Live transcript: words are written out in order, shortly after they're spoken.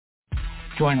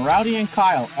Join Rowdy and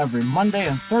Kyle every Monday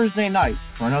and Thursday night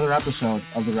for another episode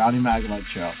of the Rowdy Maglite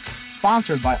Show,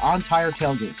 sponsored by On Tire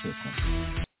Tailgate System.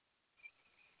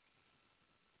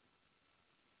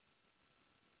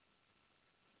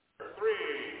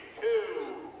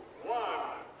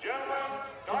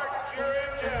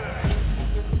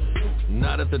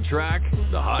 Not at the track?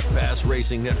 The Hot Pass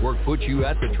Racing Network puts you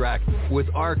at the track with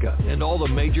ARCA and all the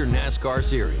major NASCAR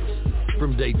series.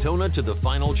 From Daytona to the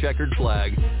final checkered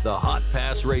flag, the Hot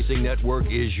Pass Racing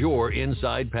Network is your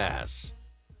inside pass.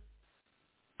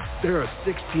 There are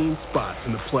 16 spots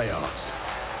in the playoffs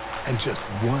and just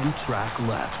one track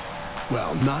left.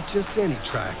 Well, not just any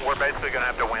track. We're basically going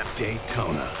to have to win.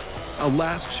 Daytona. A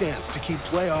last chance to keep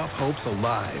playoff hopes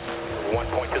alive. 1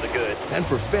 point to the good. And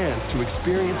for fans to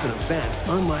experience an event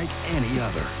unlike any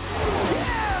other.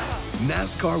 Yeah!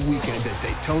 NASCAR weekend at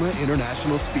Daytona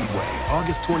International Speedway,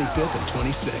 August 25th and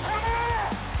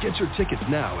 26th. Get your tickets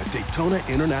now at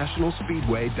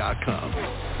DaytonaInternationalSpeedway.com.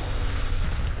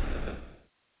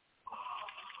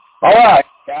 All right,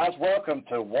 guys, welcome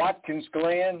to Watkins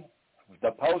Glen,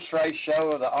 the post-race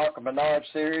show of the ARCA Menard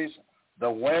Series. The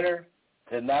winner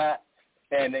tonight,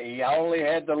 and he only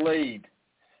had the lead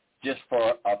just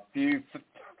for a few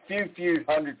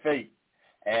hundred feet.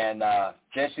 And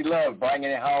Jesse Love bringing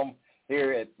it home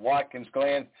here at Watkins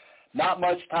Glen. Not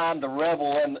much time to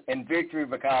revel in victory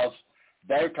because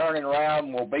they're turning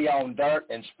around. We'll be on dirt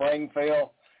in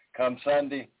Springfield come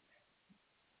Sunday,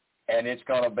 and it's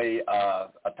going to be a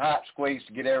tight squeeze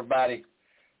to get everybody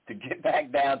to get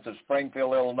back down to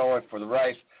Springfield, Illinois for the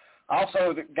race.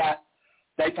 Also got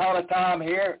Daytona Tom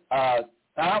here.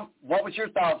 Tom, what was your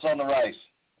thoughts on the race?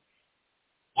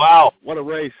 Wow, what a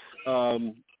race. A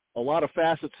lot of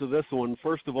facets to this one.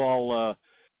 First of all,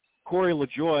 Corey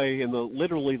LaJoie, in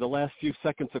literally the last few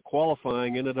seconds of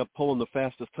qualifying, ended up pulling the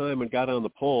fastest time and got on the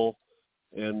pole.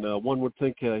 And one would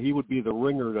think he would be the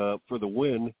ringer for the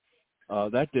win.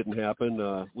 That didn't happen.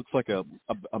 Looks like a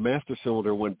master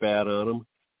cylinder went bad on him.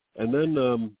 And then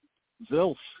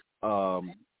Zilch,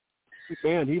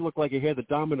 man, he looked like he had the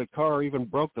dominant car, even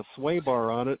broke the sway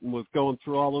bar on it and was going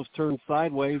through all those turns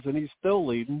sideways, and he's still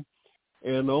leading.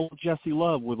 And old Jesse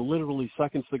Love, with literally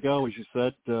seconds to go, as you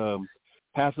said,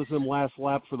 passes him last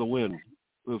lap for the win.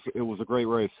 It was a great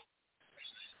race.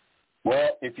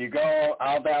 Well, if you go,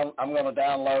 I'm going to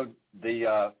download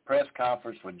the press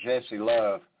conference with Jesse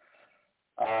Love.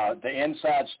 The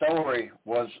inside story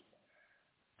was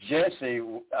Jesse.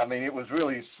 I mean, it was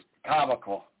really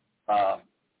comical.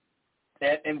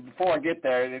 And before I get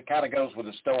there, it kind of goes with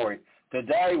the story.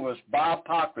 Today was Bob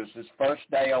Pockrass' first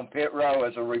day on pit row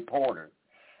as a reporter.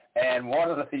 And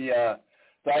one of the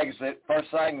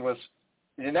first thing was,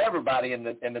 and everybody in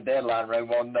the deadline room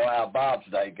wanted to know how Bob's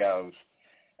day goes.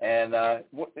 And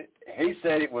he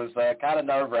said it was kind of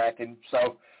nerve-wracking.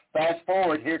 So fast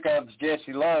forward, here comes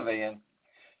Jesse Love in.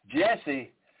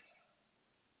 Jesse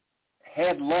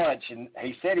had lunch, and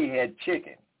he said he had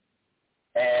chicken.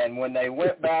 And when they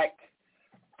went back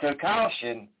to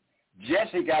caution,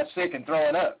 Jesse got sick and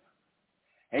throwing up.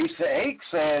 He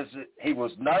says he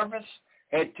was nervous,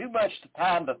 had too much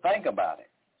time to think about it.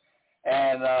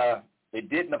 And it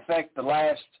didn't affect the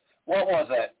last, what was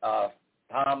that,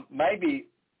 Tom? Maybe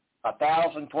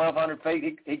 1,000, 1,200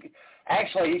 feet. He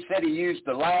said he used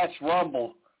the last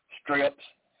rumble strips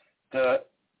to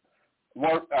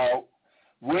work.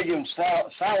 William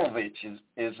Salovich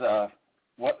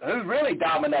who really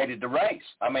dominated the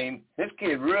race. I mean, this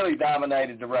kid really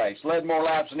dominated the race, led more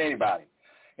laps than anybody,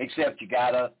 except you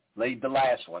got to lead the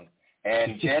last one.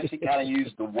 And Jesse kind of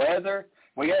used the weather.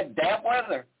 We had damp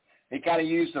weather. He kind of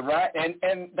used the right, and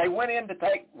they went in to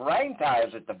take rain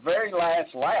tires at the very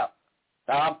last lap.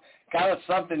 Tom, kind of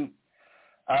something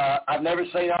I've never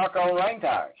seen ARCA on rain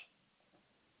tires.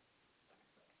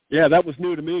 Yeah, that was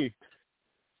new to me.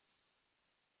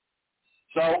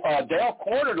 So Dale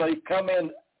Quarterly come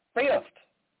in fifth,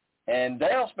 and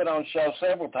Dale's been on the show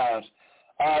several times.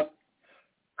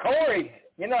 Corey,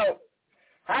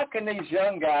 how can these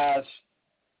young guys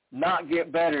not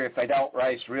get better if they don't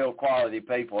race real quality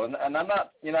people? And I'm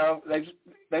not, there's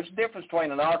a difference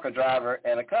between an ARCA driver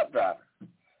and a Cup driver.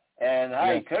 And,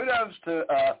 hey, kudos to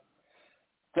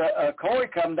Corey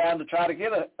come down to try to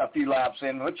get a few laps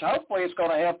in, which hopefully is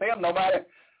going to help him no matter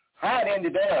how it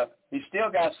ended up. He still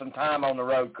got some time on the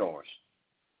road course.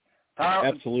 Tom,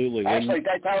 absolutely. Actually,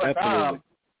 Daytona Tom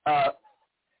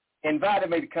invited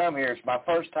me to come here. It's my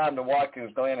first time to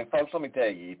Watkins Glen. And, folks, let me tell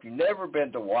you, if you've never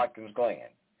been to Watkins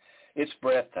Glen, it's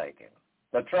breathtaking.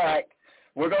 The track,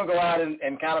 we're going to go out and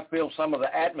kind of feel some of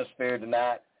the atmosphere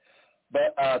tonight.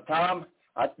 But, Tom,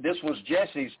 this was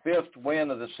Jesse's fifth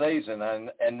win of the season, and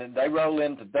they roll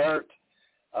into dirt.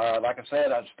 like I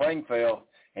said, at Springfield,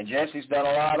 and Jesse's done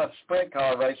a lot of sprint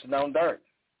car racing on dirt.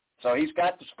 So he's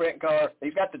got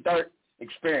the dirt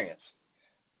experience.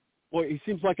 Well, he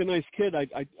seems like a nice kid. I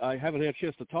haven't had a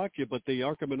chance to talk to you, but the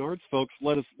Arca Menards folks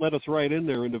let us right in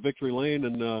there into Victory Lane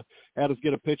and had us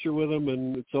get a picture with him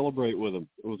and celebrate with him.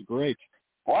 It was great.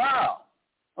 Wow.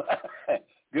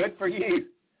 Good for you.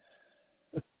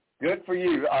 Good for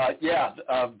you.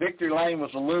 Victory Lane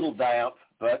was a little damp,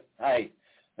 but, hey,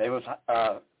 there was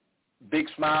big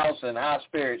smiles and high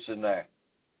spirits in there.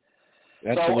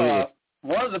 Absolutely. So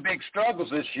one of the big struggles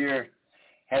this year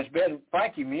has been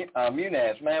Frankie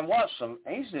Muniz. Man,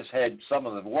 he's just had some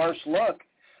of the worst luck.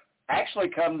 Actually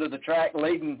come to the track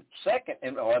leading second,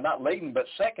 not leading, but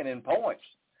second in points.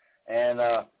 And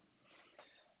I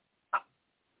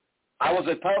was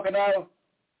at Pocono.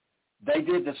 They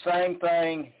did the same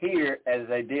thing here as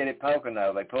they did at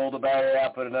Pocono. They pulled the battery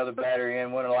out, put another battery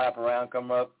in, went a lap around,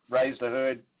 come up, raised the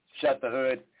hood, shut the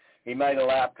hood. He made a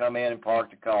lap, come in, and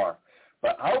parked the car.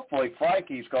 But hopefully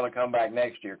Frankie's going to come back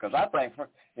next year because I think,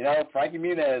 Frankie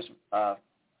Muniz,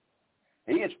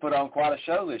 he has put on quite a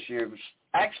show this year. It was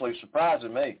actually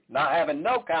surprising me, not having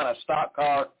no kind of stock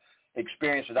car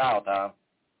experience at all, Tom.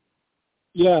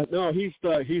 Yeah, no, he's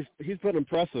been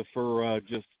impressive for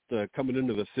just coming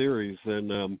into the series.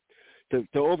 And to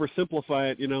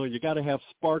oversimplify it, you got to have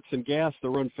sparks and gas to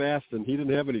run fast, and he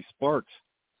didn't have any sparks.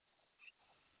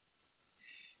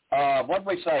 What did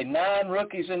we say, 9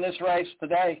 rookies in this race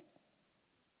today?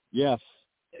 Yes.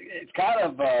 It's kind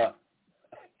of,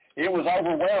 it was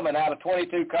overwhelming. Out of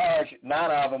 22 cars,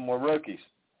 9 of them were rookies.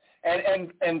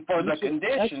 And for the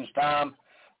conditions, Tom,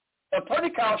 a pretty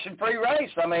caution-free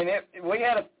race. I mean, we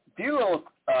had a few little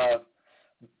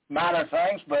minor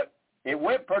things, but it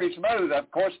went pretty smooth.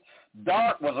 Of course,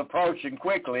 dark was approaching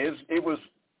quickly. It was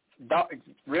dark,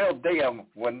 real dim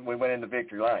when we went into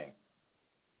Victory Lane.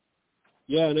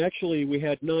 Yeah, and actually we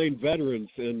had 9 veterans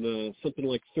and something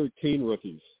like 13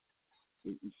 rookies.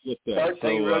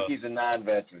 13 rookies and 9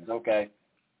 veterans. Okay.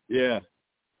 Yeah.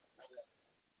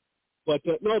 But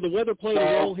no, the weather played a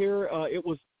role here.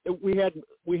 We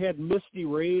had misty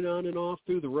rain on and off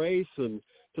through the race, and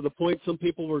to the point some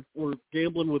people were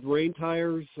gambling with rain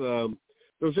tires. There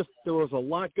was a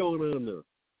lot going on there.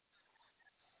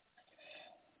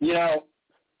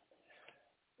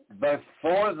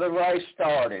 Before the race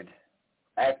started,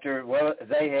 they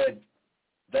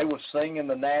were singing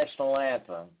the national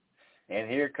anthem, and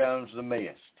here comes the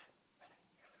mist.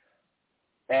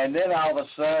 And then all of a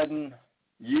sudden,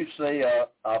 you see a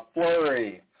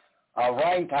flurry of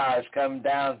rain tires coming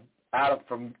down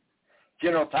from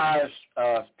General Tires'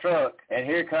 truck, and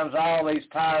here comes all these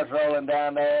tires rolling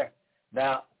down there.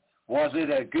 Now, was it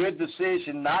a good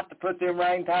decision not to put them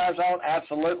rain tires on?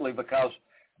 Absolutely, because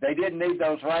they didn't need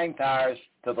those rain tires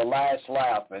to the last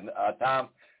lap. And, Tom,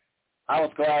 I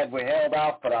was glad we held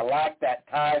off, but I like that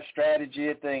tire strategy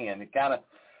at the end. It kind of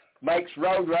makes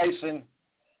road racing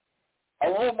a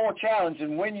little more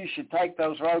challenging when you should take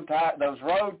those road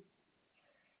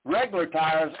regular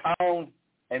tires on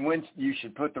and when you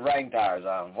should put the rain tires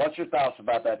on. What's your thoughts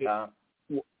about that, Tom?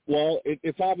 Well,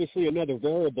 it's obviously another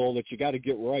variable that you got to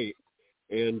get right.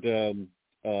 And,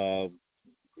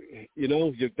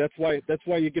 that's why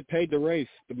you get paid to race,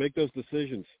 to make those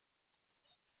decisions.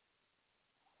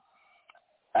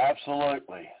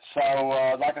 Absolutely.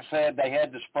 So, like I said, they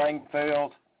head to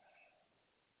Springfield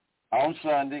on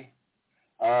Sunday.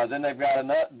 Then they've got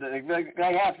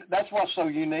that's what's so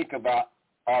unique about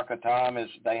ARCA, Tom, is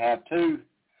they have 2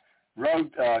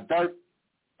 road dirt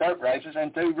races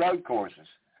and 2 road courses,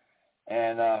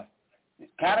 and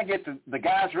kind of get the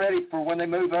guys ready for when they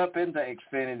move up into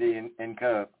Xfinity and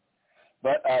Cup.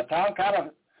 But Tom, kind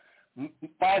of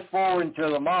fast forward to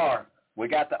Lamar, we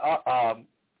got the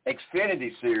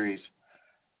Xfinity Series,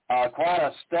 quite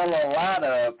a stellar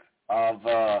lineup of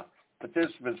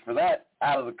participants for that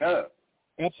out of the Cup.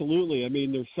 Absolutely. I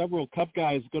mean, there's several Cup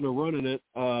guys going to run in it,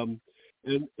 and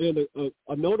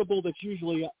a notable that's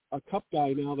usually a Cup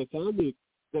guy now that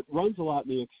runs a lot in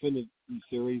the Xfinity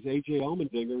Series, A.J.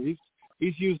 Allmendinger.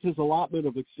 He's used his allotment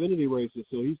of Xfinity races,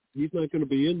 so he's not going to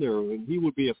be in there, and he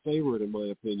would be a favorite in my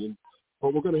opinion.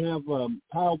 But we're going to have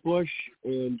Kyle Busch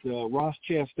and Ross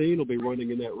Chastain will be running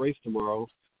in that race tomorrow.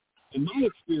 And my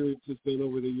experience has been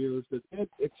over the years that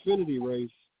Xfinity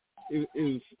race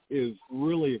is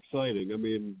really exciting. I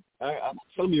mean,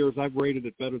 some years I've rated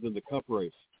it better than the Cup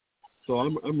race, so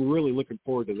I'm really looking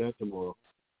forward to that tomorrow.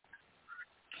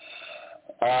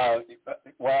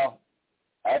 Well,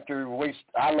 after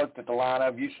I looked at the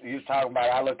lineup, you was talking about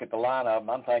I look at the lineup,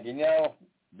 and I'm thinking,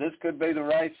 this could be the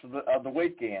race of the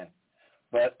weekend.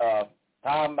 But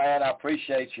Tom, man, I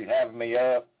appreciate you having me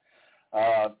up.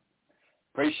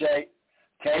 Appreciate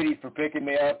Katie for picking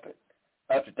me up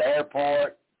at the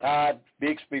airport, Todd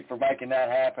Bixby for making that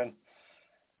happen.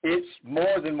 It's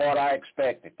more than what I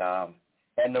expected, Tom.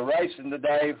 And the racing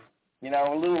today,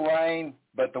 a little rain,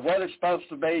 but the weather's supposed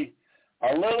to be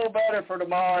a little better for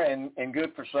tomorrow and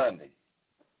good for Sunday.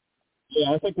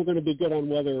 Yeah, I think we're going to be good on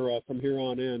weather from here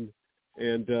on in.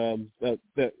 And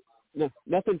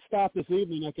nothing stopped this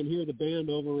evening. I can hear the band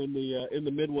over in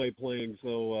the midway playing,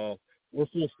 so we're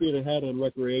full speed ahead on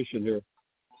recreation here.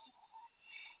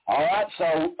 All right,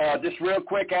 so just real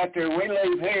quick after we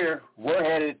leave here, we're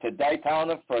headed to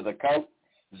Daytona for the Coke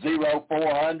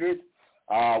 0400.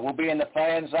 We'll be in the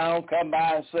fan zone. Come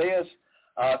by and see us.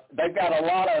 They've got a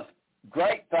lot of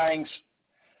great things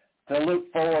to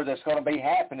look forward that's going to be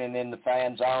happening in the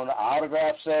fan zone.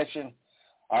 Autograph session.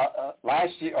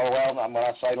 Last year, when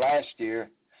I say last year,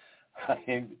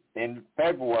 in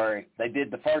February, they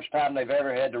did the first time they've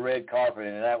ever had the red carpet,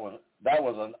 and that was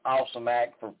an awesome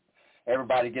act for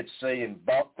everybody to get to see and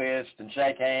bump fists and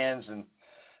shake hands and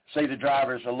see the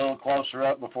drivers a little closer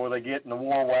up before they get in the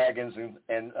war wagons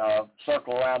and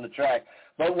circle around the track.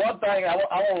 But one thing I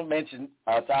want to mention,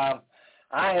 Tom,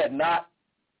 I had not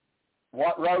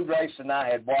road racing I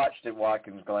had watched at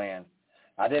Watkins Glen.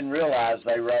 I didn't realize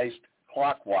they raced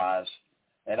clockwise,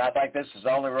 and I think this is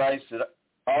the only race that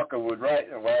ARCA would race.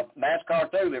 Well,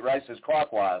 NASCAR too that races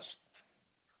clockwise.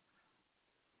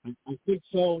 I think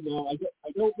so. No, I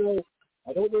don't know.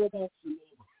 I don't know about Sonoma.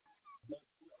 I'm not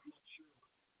sure.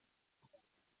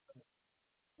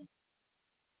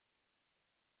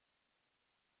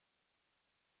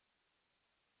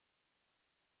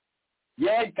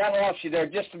 Yeah, you kind of lost you there.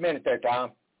 Just a minute there,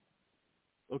 Tom.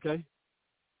 Okay.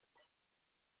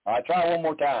 All right, try one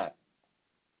more time.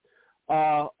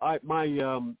 I'm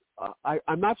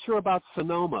not sure about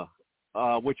Sonoma.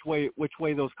 Which way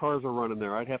those cars are running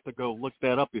there? I'd have to go look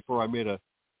that up before I made a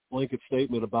blanket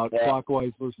statement about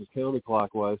clockwise versus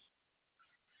counterclockwise.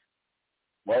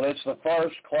 Well, it's the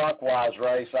first clockwise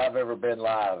race I've ever been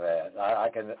live at. I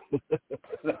can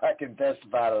I can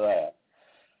testify to that.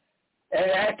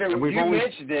 And after you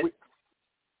mentioned it,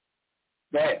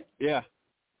 go ahead. Yeah.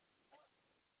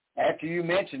 After you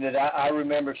mentioned it, I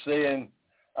remember seeing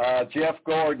Jeff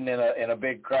Gordon in a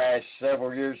big crash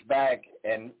several years back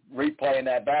and replaying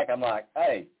that back. I'm like,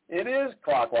 hey, it is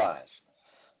clockwise.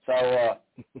 So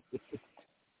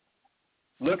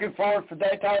looking forward for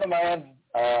Daytona, man.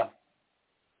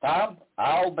 Tom,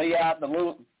 I'll be out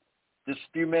in just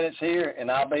a few minutes here, and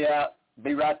I'll be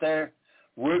right there.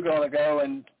 We're going to go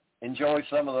and enjoy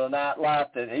some of the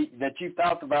nightlife that you've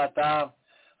talked about, Tom.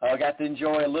 I got to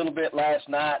enjoy a little bit last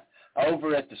night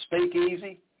over at the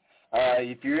Speakeasy.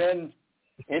 If you're in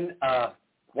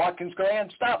Watkins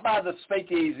Glen, stop by the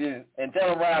Speakeasy and tell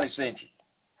them Rowdy sent you.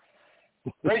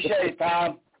 Appreciate it,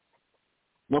 Tom.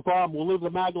 No problem. We'll leave the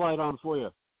Maglite on for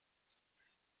you.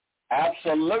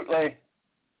 Absolutely.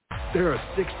 There are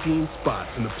 16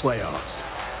 spots in the playoffs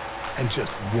and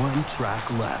just one track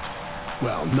left.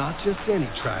 Well, not just any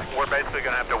track. We're basically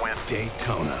going to have to win.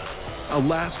 Daytona. A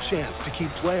last chance to keep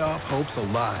playoff hopes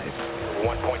alive.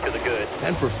 1 point to the good.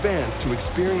 And for fans to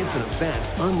experience an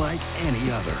event unlike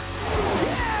any other.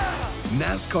 Yeah!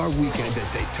 NASCAR weekend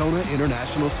at Daytona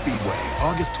International Speedway,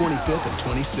 August 25th and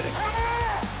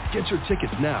 26th. Get your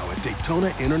tickets now at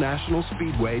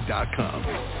DaytonaInternationalSpeedway.com.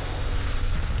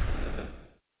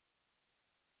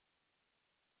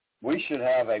 We should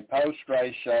have a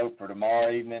post-race show for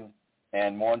tomorrow evening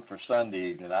and one for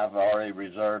Sunday evening. I've already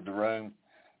reserved the room.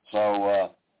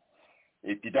 So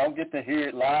if you don't get to hear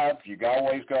it live, you can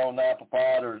always go on Apple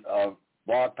Pod or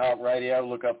Blog Talk Radio,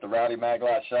 look up the Rowdy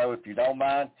Maglite Show. If you don't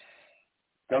mind,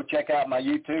 go check out my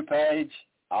YouTube page.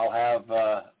 I'll have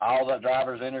all the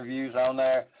drivers' interviews on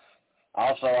there.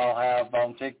 Also, I'll have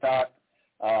on TikTok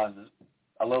a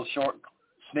little short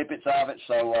snippets of it.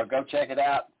 So go check it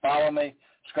out. Follow me,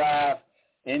 subscribe,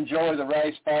 enjoy the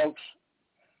race, folks.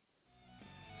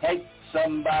 Take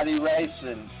somebody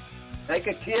racing. Take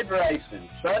a kid racing.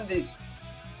 Sundays,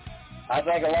 I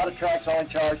think a lot of tracks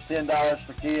only charge $10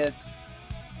 for kids.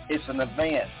 It's an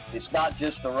event. It's not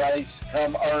just a race.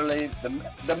 Come early.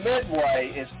 The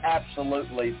midway is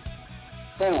absolutely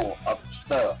full of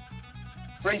stuff.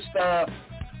 Free stuff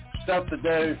to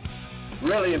do.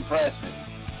 Really impressive.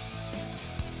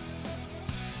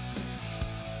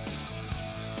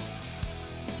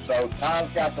 So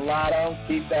Tom's got the light on.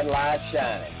 Keep that light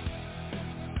shining.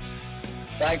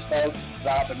 Thanks, folks, for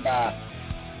stopping by.